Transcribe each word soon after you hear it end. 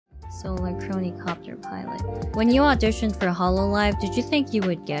So like Kronii Copter Pilot. When you auditioned for Hololive, did you think you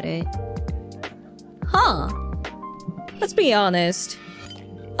would get it? Huh. Let's be honest.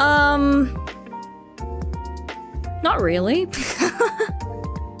 Not really.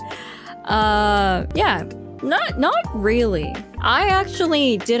 Yeah. Not really. I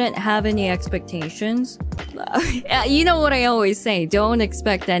actually didn't have any expectations. You know what I always say, don't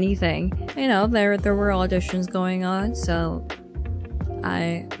expect anything. You know, there were auditions going on, so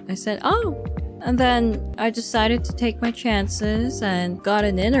I said, oh. And then I decided to take my chances and got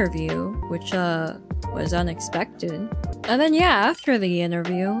an interview, which was unexpected. And then yeah, after the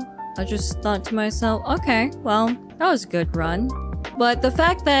interview, I just thought to myself, okay, well, that was a good run. But the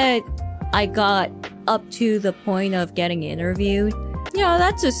fact that I got up to the point of getting interviewed, you know,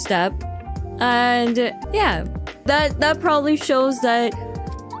 that's a step. And yeah, that probably shows that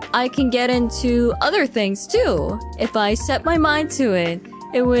I can get into other things too. If I set my mind to it,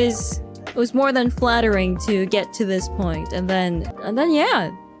 it was more than flattering to get to this point. And then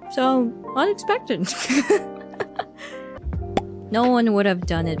yeah, so unexpected. No one would have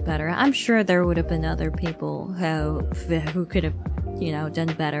done it better. I'm sure there would have been other people who could have, you know,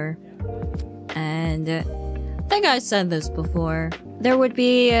 done better. And I think I said this before. There would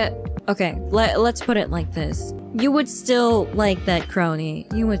be... okay, let's put it like this. You would still like that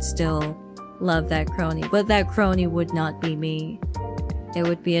Kronii. You would still love that Kronii. But that Kronii would not be me. It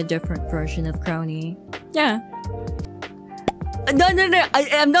would be a different version of Kronii. Yeah. No.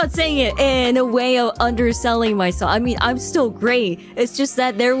 I'm not saying it in a way of underselling myself. I mean, I'm still great. It's just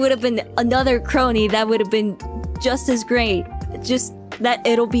that there would have been another Kronii that would have been just as great. Just that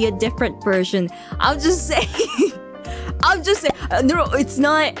it'll be a different version. I'm just saying. I'm just saying. No, it's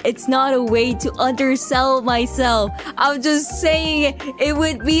not a way to undersell myself. I'm just saying it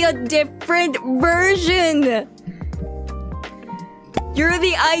would be a different version. You're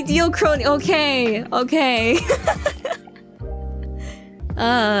the ideal Kronii. Okay.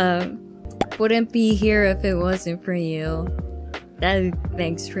 Wouldn't be here if it wasn't for you.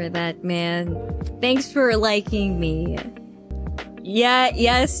 Thanks for that, man. Thanks for liking me. Yeah,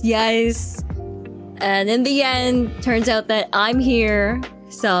 yes. And in the end, turns out that I'm here.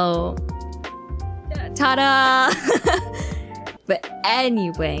 So, ta-da! But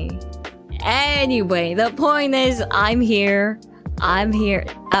anyway, the point is, I'm here.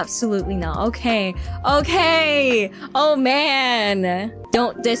 Absolutely not. Okay. Oh man.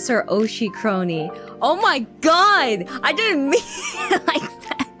 Don't diss our Oshi Kronii. Oh my god! I didn't mean it like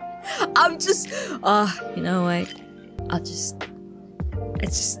that. I'm just... you know what? Let's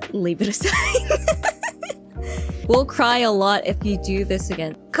just leave it aside. We'll cry a lot if you do this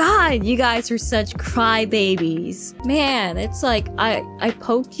again. God, you guys are such crybabies. Man, it's like, I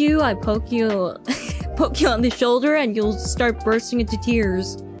poke you, poke you on the shoulder and you'll start bursting into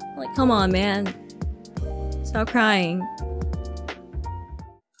tears. Like, come on, man. Stop crying.